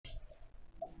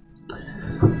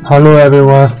Hello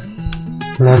everyone,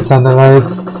 let's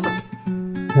analyze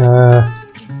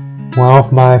one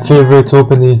of my favorite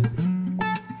opening,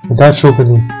 the Dutch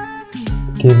opening,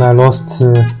 the game I lost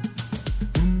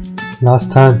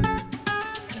last time.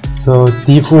 So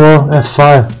d4,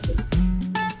 f5,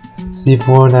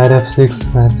 c4, knight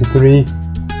f6, knight c3,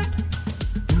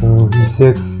 so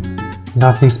e6,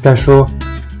 nothing special,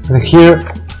 and here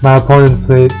my opponent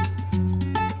played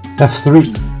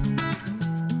f3.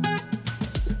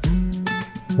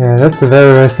 Yeah, that's a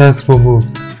very sensible move.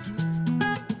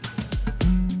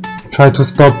 Try to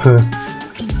stop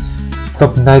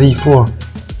knight e4.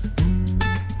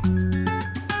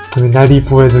 I mean, knight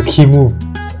e4 is a key move,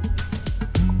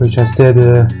 which I said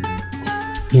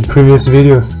in previous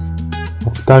videos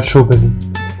of Dutch opening.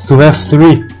 So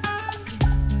f3,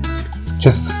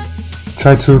 just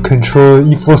try to control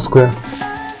e4 square.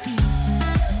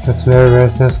 That's very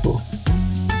sensible.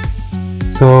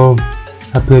 So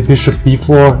I play bishop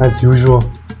b4 as usual.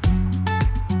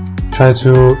 Try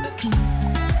to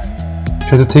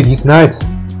take his knight,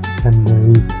 and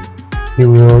he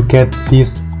will get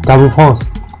these double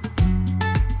pawns.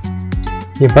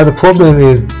 Yeah, but the problem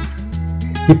is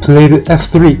he played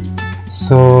f3,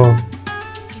 so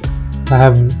I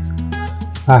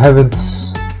haven't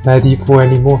knight e4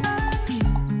 anymore.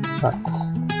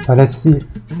 But let's see.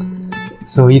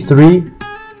 So e3.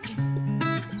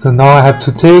 So now I have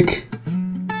to take.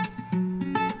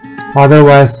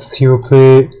 Otherwise, he will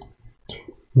play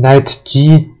knight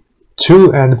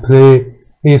g2 and play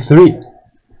a3.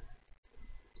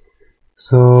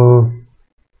 So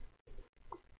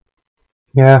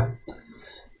yeah,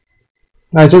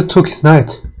 I just took his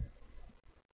knight.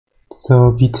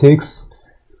 So b takes.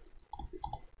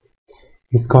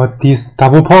 He's got these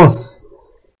double pawns.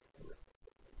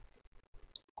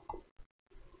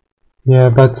 Yeah,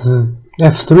 but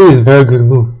f3 is a very good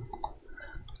move.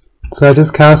 So I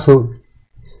just castle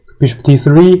bishop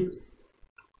d3.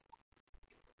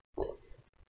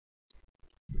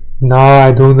 Now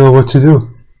I don't know what to do.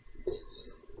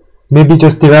 Maybe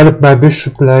just develop my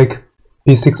bishop like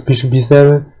b6, bishop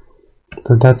b7.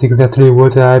 So that's exactly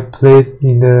what I played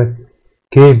in the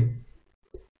game.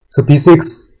 So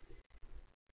b6,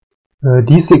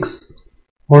 d6,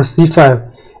 or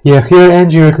c5. Yeah, here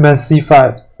engine recommends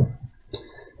c5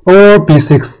 or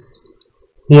b6.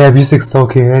 Yeah, b6.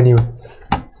 Okay. Anyway,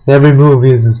 so every move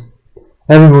is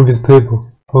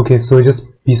playable. Okay, so just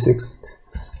b6.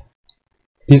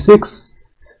 b6.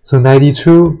 So knight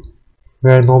e2,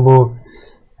 very normal.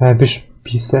 Bishop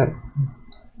b7.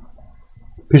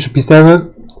 Bishop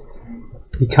b7.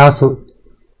 He castled.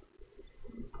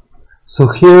 So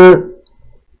here,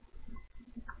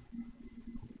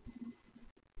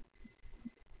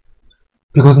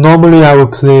 because normally I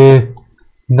would play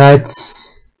knight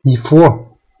e4.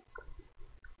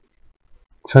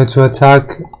 Try to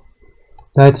attack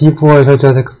knight e4, try to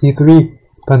attack c3,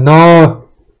 but now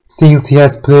since he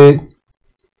has played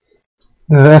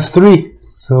f3,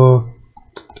 so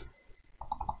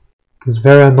it's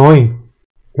very annoying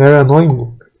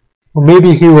move. Or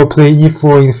maybe he will play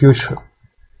e4 in the future.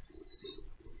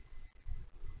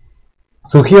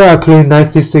 So here I play knight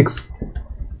c6,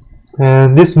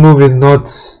 and this move is not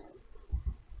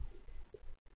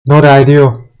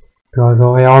ideal because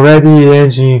I already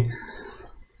engine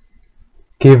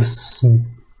gives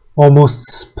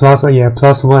almost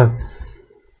 +1.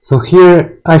 So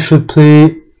here I should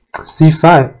play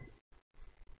c5.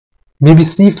 Maybe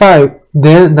c5,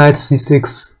 then knight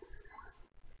c6.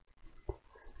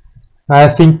 I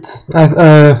think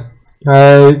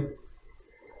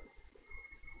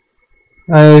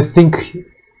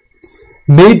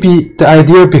maybe the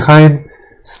idea behind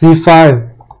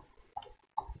c5.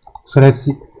 So let's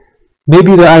see.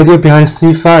 Maybe the idea behind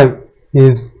c5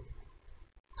 is,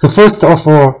 so first of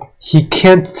all, he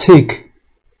can't take,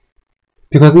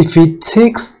 because if he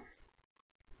takes,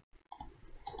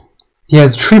 he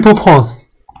has triple pawns.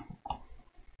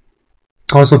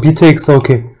 Also b takes.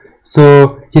 Okay,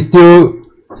 so he still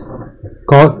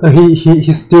got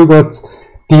he still got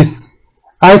these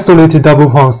isolated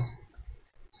double pawns.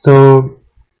 So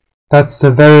that's a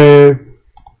very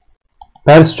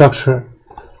bad structure.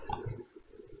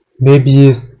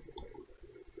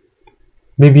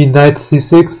 Maybe knight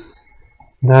c6,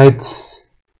 knight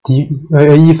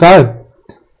e5,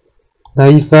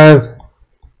 knight e5,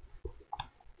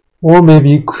 or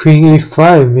maybe queen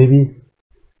a5, maybe.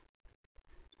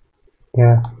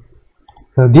 Yeah.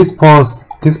 So these pawns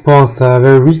are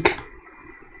very weak.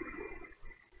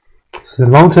 It's a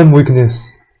long-term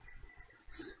weakness.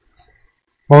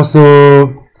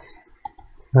 Also,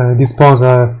 these pawns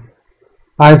are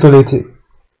isolated.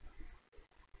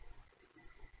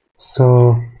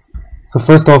 So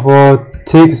first of all,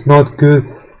 take is not good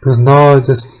because now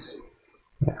just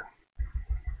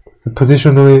so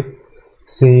positionally,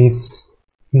 see, it's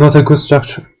not a good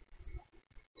structure.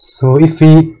 So if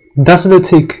he doesn't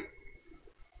take,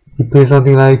 he plays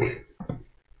something like,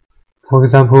 for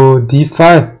example,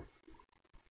 d5,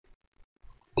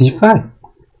 d5,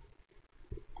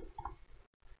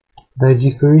 knight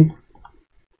g3.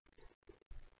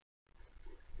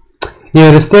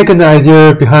 Yeah, the second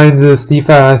idea behind the c5,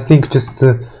 I think just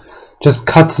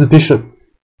cut the bishop.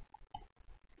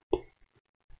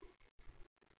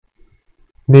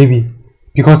 Maybe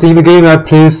because in the game I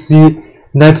played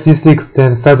knight c6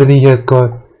 and suddenly he's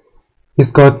got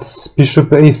bishop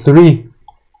a3.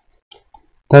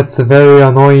 That's a very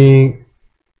annoying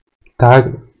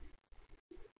diagonal.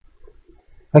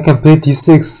 I can play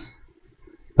d6,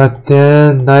 but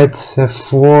then knight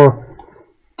f4.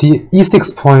 The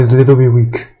e6 point is a little bit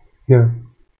weak here.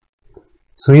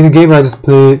 So in the game I just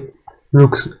play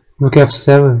rook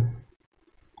f7.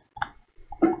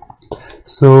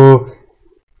 So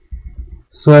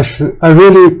I should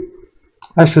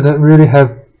really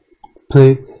have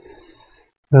played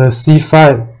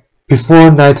c5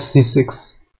 before knight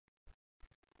c6.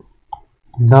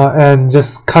 Now and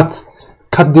just cut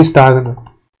this diagonal.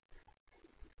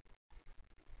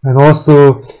 And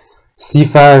also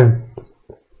c5,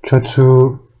 try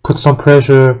to put some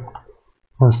pressure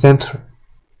on center.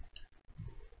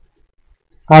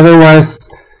 Otherwise,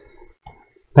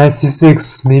 knight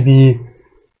c6, maybe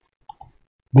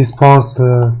these pawns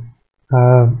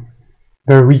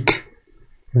very weak,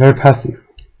 very passive.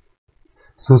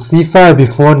 So c5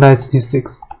 before knight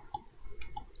c6.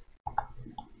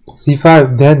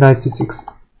 c5 then knight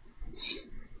c6.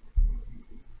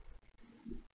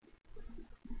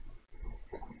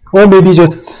 Or maybe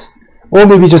just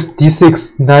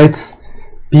d6 knight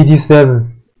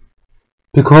bd7,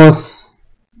 because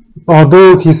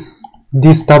although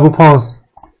these double pawns,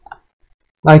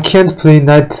 I can't play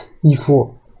knight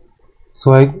e4,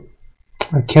 so I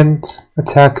can't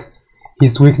attack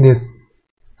his weakness.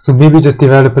 So maybe just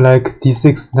develop like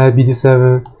d6 knight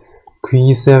bd7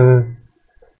 queen e7,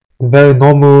 the very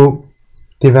normal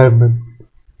development.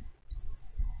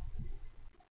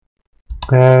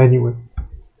 Anyway,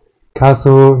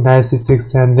 castle knight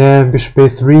c6 and then bishop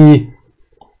a3,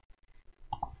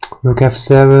 rook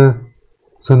f7.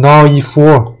 So now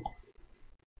e4.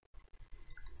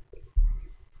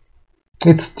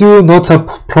 It's still not a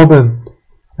problem,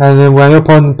 and then when your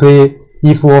opponent play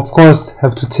e4, of course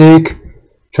have to take,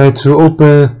 try to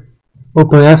open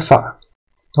f5.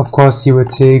 Of course he will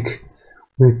take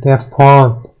with f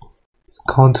pawn,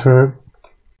 counter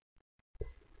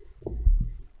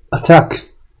attack.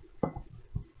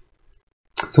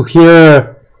 So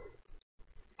here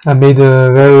I made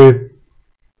a very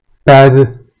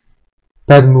bad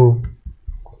move.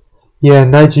 Yeah,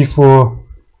 knight g4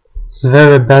 is a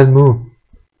very bad move.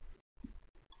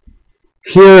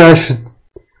 Here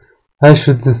I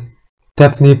should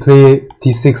definitely play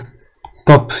d6,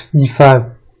 stop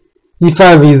e5.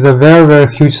 e5 is a very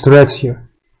huge threat here,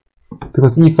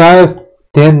 because e5,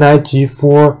 then knight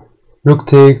g4, rook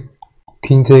takes,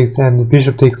 king takes, and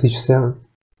bishop takes h7.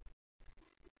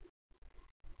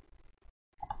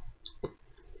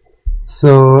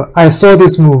 So I saw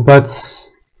this move, but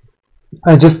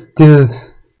I just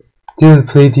didn't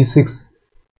play d6.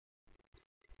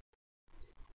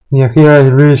 Yeah, here I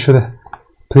really should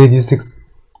play d6.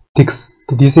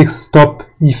 d6 stop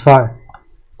e5.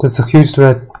 That's a huge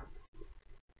threat.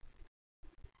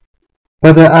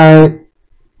 But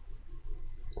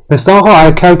somehow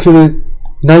I calculate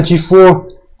knight g4,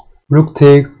 rook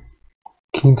takes,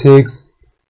 king takes.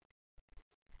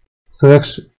 So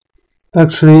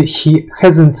actually he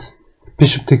hasn't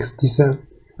bishop takes d7,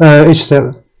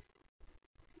 h7.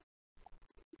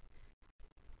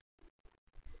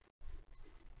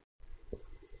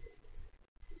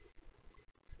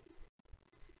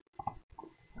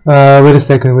 Wait a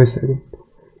second.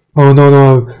 Oh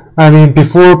no. I mean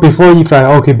before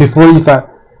e5. Okay, before e5.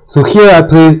 So here I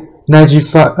played knight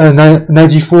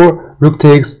g4, rook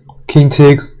takes, king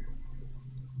takes,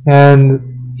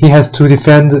 and he has to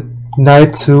defend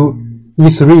knight to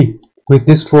e3 with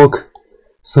this fork.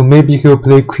 So maybe he'll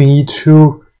play queen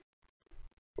e2.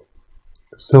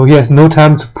 So he has no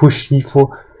time to push e4,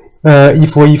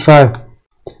 e5.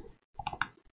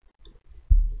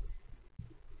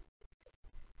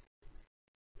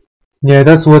 Yeah,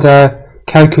 that's what I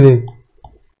calculate.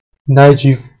 Knight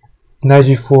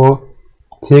g4,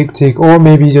 take, or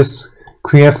maybe just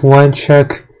queen f1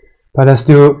 check, but I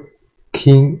still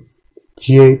king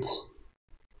g8.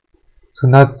 So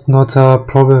that's not a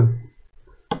problem.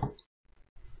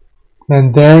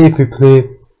 And then if we play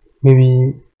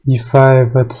maybe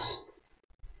e5, but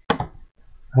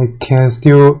I can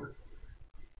still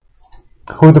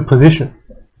hold the position.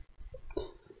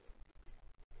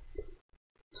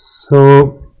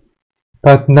 So,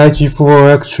 but knight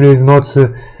g4 actually is not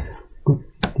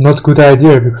good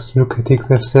idea, because rook takes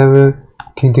f7,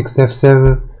 king takes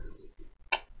f7.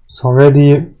 So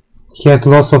already he has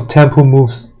lots of tempo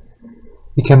moves.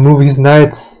 He can move his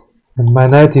knight, and my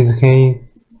knight is he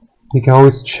can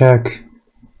always check.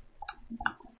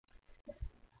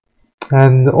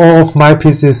 And all of my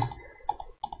pieces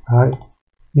are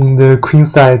in the queen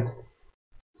side,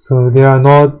 so they are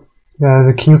not.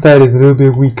 The king side is a little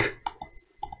bit weak,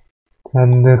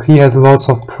 and he has lots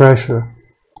of pressure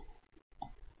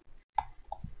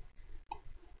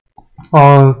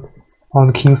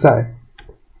on king side,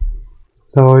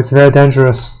 so it's very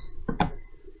dangerous.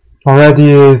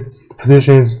 Already its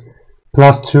position is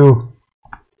 +2,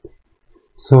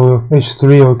 so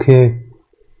h3 okay.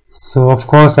 So of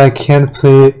course I can't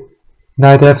play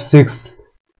knight f6.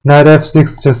 Knight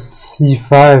f6 just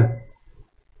e5,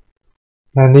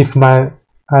 and if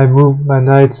I move my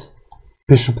knight,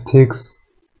 bishop takes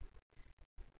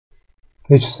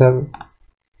h7.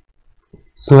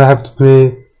 So I have to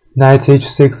play knight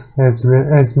h6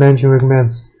 as mentioned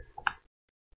recommends.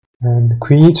 And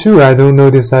queen e2, I don't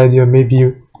know this idea.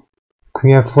 Maybe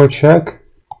queen f4 check,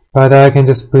 but I can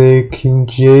just play king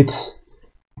g8.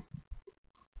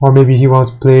 Or maybe he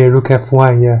wants to play rook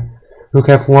f1, yeah. Rook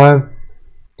f1.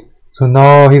 So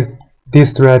now he's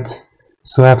this threat,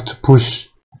 so I have to push.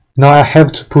 Now I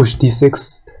have to push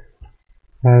d6.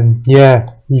 And yeah,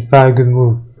 e5, good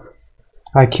move.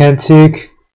 I can't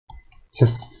take,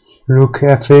 just rook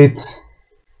f8.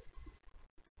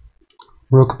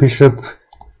 Rook bishop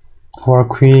for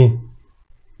queen.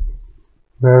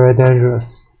 Very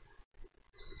dangerous.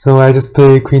 So I just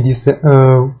play queen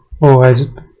d7.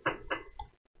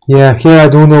 Yeah, here I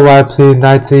don't know why I play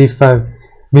knight a5.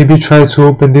 Maybe try to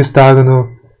open this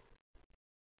diagonal,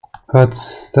 but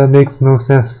that makes no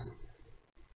sense.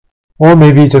 Or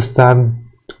maybe just down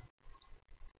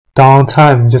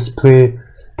time, just play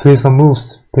some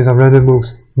moves, play some random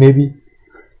moves, maybe.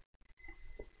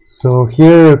 So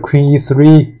here queen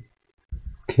e3.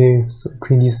 Okay, so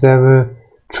queen d7.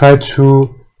 Try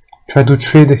to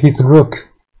trade his rook.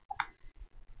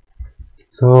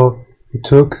 So he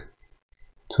took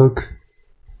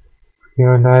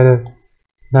here knight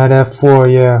f4,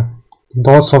 yeah,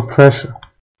 lots of pressure.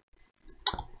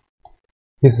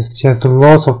 This is just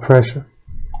lots of pressure.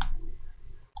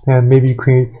 And maybe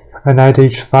knight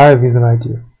h5 is an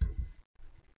idea.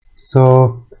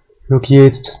 So rook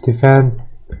e8, just defend.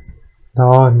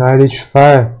 Now knight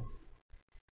h5.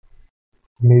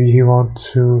 Maybe he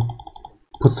wants to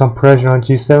put some pressure on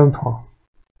g7 pawn.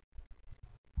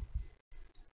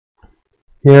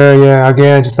 Yeah,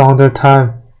 again, just under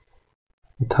time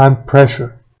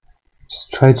pressure.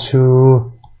 Just try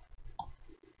to,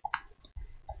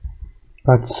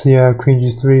 but yeah, queen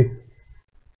g3.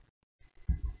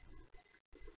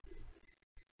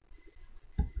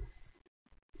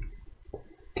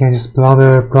 Can just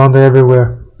blunder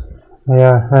everywhere.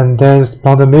 Yeah, and then just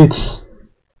blunder mates.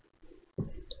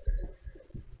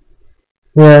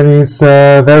 Yeah, I mean, it's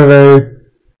a very, very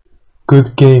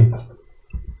good game.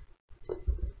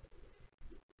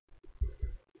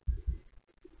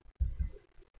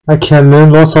 I can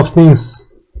learn lots of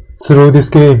things through this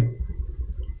game.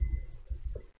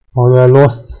 Although I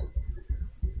lost,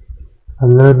 I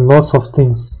learned lots of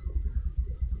things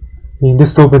in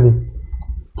this opening.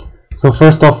 So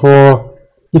first of all,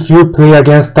 if you play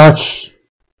against Dutch,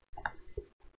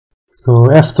 so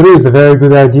f3 is a very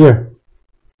good idea.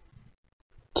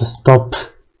 Just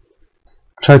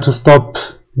try to stop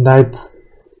knight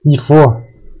e4.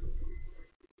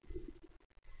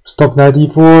 Stop knight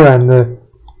e4 and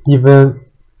even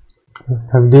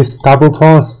have this double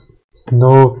pawns. It's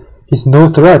no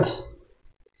threat.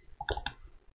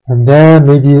 And then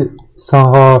maybe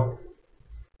somehow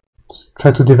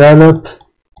try to develop,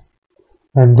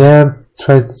 and then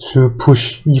try to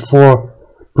push e4,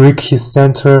 break his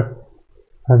center,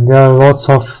 and there are lots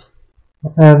of,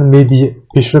 and maybe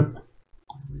bishop.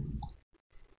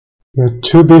 Yeah,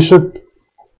 two bishop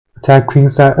attack king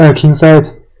side,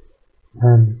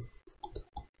 and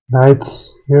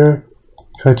knights here.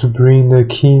 Try to bring the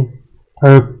king,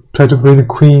 try to bring the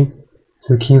queen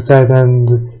to the king side,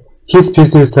 and his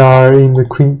pieces are in the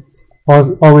queen,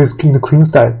 always in the queen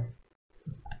side.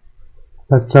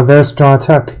 That's a very strong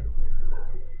attack.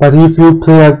 But if you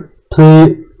play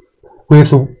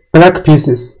with black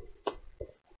pieces,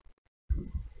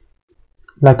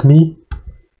 like me,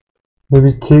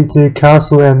 maybe take the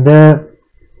castle and then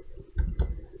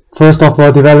first of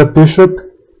all develop bishop,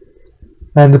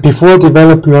 and before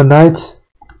develop your knight,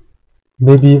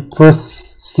 maybe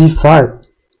first c5.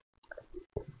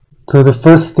 So the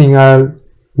first thing I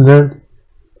learned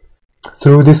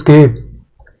through this game,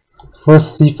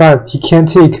 first c5, he can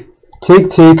take,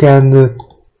 and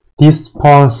these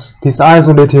pawns, these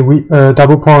isolated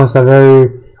double pawns are very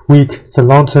weak. It's a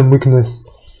long-term weakness.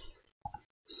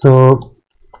 So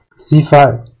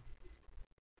c5,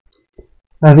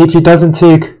 and if he doesn't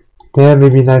take, then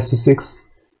maybe knight c6,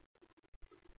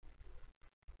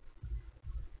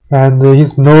 and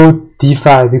he's no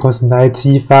d5 because knight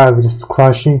e5 is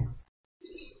crushing.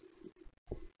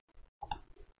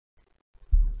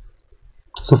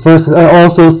 So first,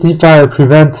 also c5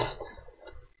 prevents,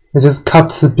 it just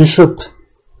cuts the bishop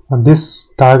on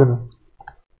this diagonal.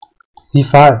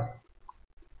 c5.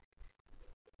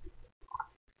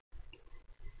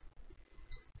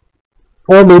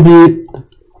 Or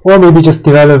maybe just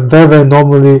develop very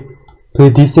normally, play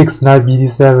d6, knight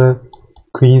b7,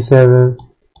 queen e7,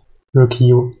 rook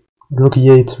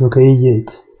e8, rook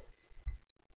a8.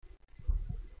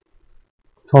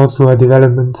 It's also a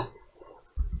development.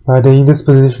 But in this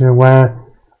position,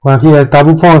 when he has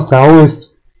double pawns, I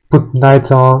always put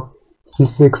knight on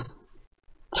c6,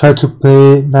 try to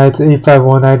play knight a5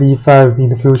 or knight e5 in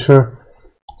the future.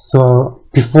 So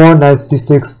before knight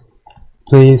c6,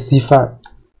 play c5.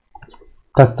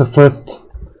 That's the first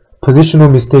positional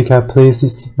mistake. I play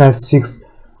knight c6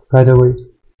 right away.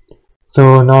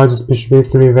 So now just bishop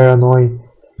a3, very annoying.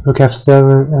 Rook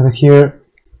f7, and here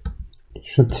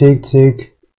should take.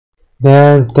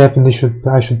 Then definitely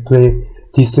I should play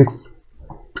d6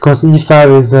 because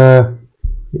e5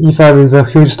 is a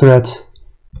huge threat.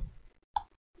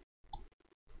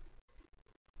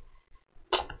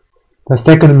 The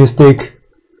second mistake,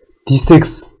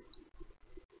 d6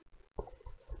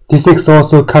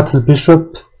 also cuts the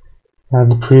bishop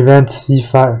and prevents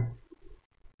e5.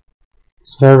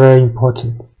 It's very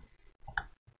important.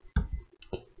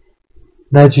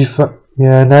 Knight g5,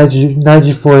 yeah, knight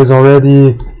g4 is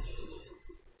already,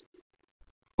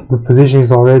 the position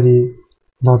is already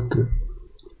not good.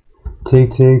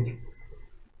 Take.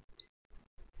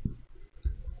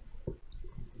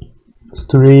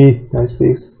 3, knight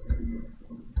 6.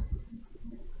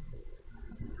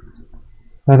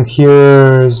 And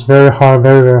here is very hard,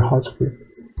 very hard to play.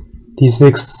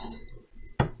 d6.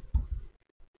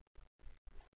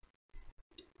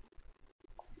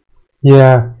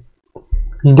 Yeah,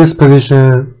 in this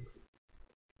position,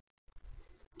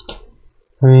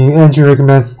 I mean, Andrew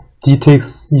recommends d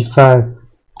takes e5,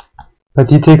 but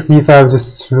d takes e5,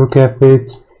 just rook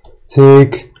f8,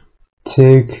 take.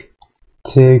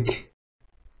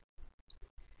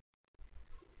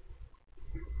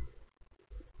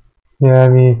 Yeah, I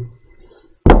mean,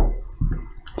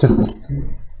 just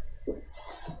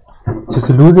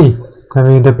losing. I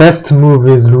mean, the best move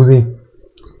is losing.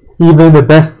 Even the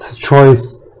best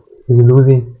choice is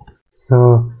losing.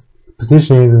 So the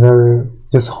position is very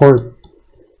just hard.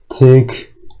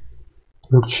 Take,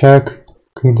 rook check,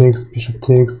 queen takes, bishop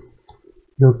takes,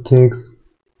 rook takes,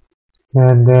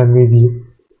 and then maybe,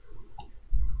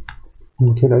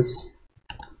 okay, let's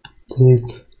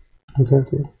take,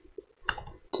 okay.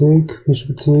 Take,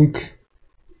 bishop take,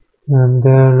 and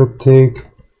then rook take,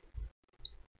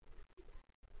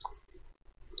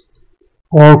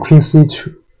 or queen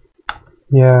c2.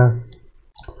 Yeah,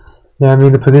 I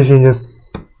mean the position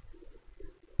just,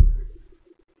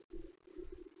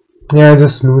 yeah,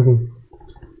 just losing.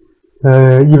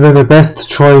 Even the best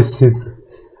choice is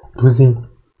losing,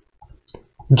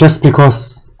 just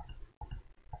because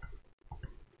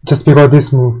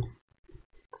this move.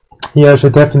 Here I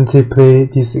should definitely play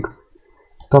d6,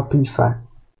 stop e5.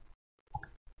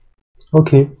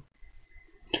 Okay.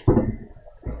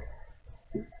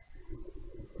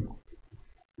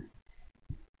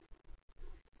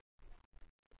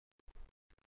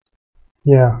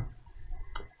 Yeah.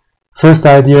 First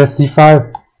idea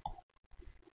c5,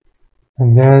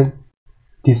 and then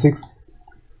d6,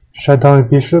 shut down the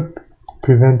bishop,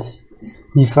 prevent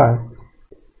e5.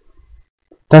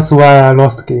 That's why I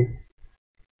lost the game.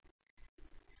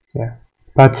 Yeah,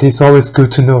 but it's always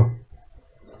good to know.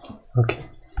 Okay.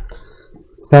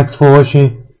 Thanks for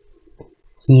watching.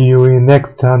 See you in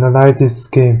next analysis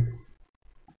game.